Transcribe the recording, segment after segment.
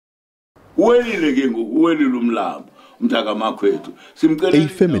A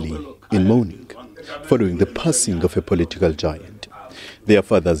family in mourning following the passing of a political giant. Their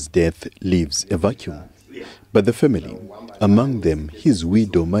father's death leaves a vacuum. But the family, among them his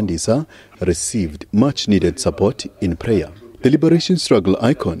widow Mandisa, received much-needed support in prayer. The liberation struggle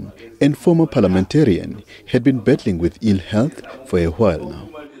icon and former parliamentarian had been battling with ill health for a while now.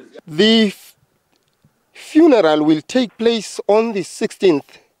 The funeral will take place on the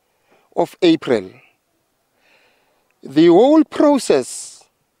 16th of April. The whole process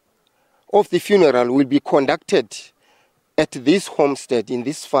of the funeral will be conducted at this homestead, in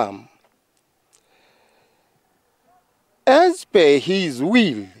this farm. As per his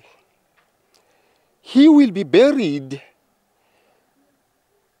will, he will be buried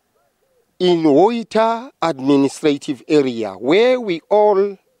in Hoyita administrative area, where we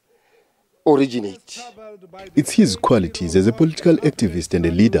all originate. It's his qualities as a political activist and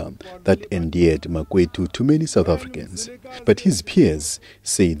a leader that endeared Makwetu to many South Africans. But his peers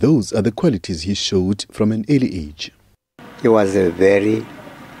say those are the qualities he showed from an early age. He was a very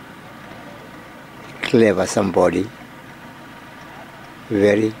clever somebody,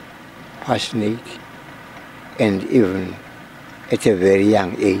 very passionate, and even at a very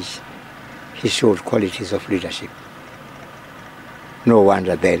young age, he showed qualities of leadership. No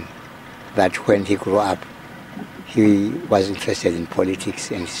wonder then that when he grew up, he was interested in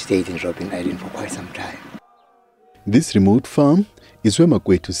politics and stayed in Robben Island for quite some time. This remote farm is where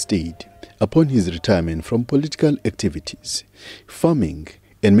Makwetu stayed upon his retirement from political activities, farming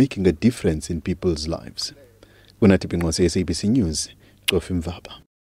and making a difference in people's lives. SABC News, Cofimvaba.